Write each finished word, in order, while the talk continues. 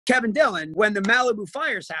Kevin Dillion, when the Malibu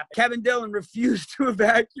fires happened, Kevin Dillion refused to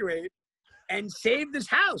evacuate and saved his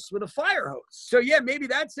house with a fire hose. So yeah, maybe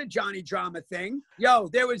that's a Johnny Drama thing. Yo,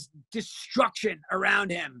 there was destruction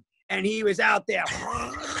around him and he was out there.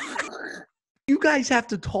 You guys have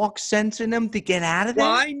to talk sense in him to get out of there?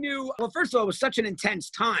 Well, I knew, first of all, it was such an intense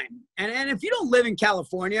time. And if you don't live in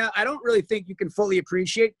California, I don't really think you can fully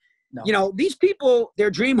appreciate, you know, these people, their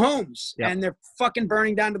dream homes, and they're fucking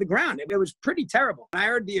burning down to the ground. It was pretty terrible. I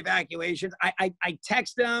heard the evacuations. I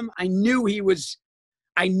texted him. I knew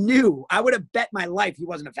I would have bet my life he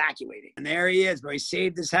wasn't evacuating. And there he is, bro. He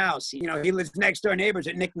saved his house. He lives next door neighbors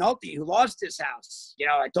at Nick Nolte, who lost his house.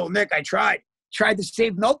 I told Nick I tried to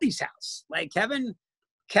save Nolte's house. Like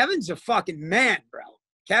Kevin's a fucking man, bro.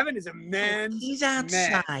 Kevin is a man. He's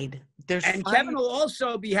outside. Man. And Kevin will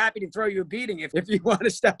also be happy to throw you a beating if you want to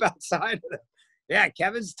step outside of it. Yeah,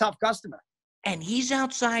 Kevin's a tough customer. And he's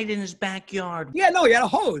outside in his backyard. Yeah, no, he had a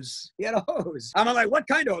hose. I'm like, what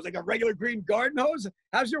kind of hose? Like a regular green garden hose?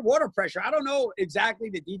 How's your water pressure? I don't know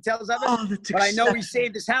exactly the details of it, but I know he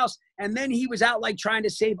saved his house. And then he was out like trying to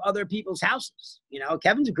save other people's houses.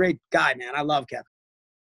 Kevin's a great guy, man. I love Kevin.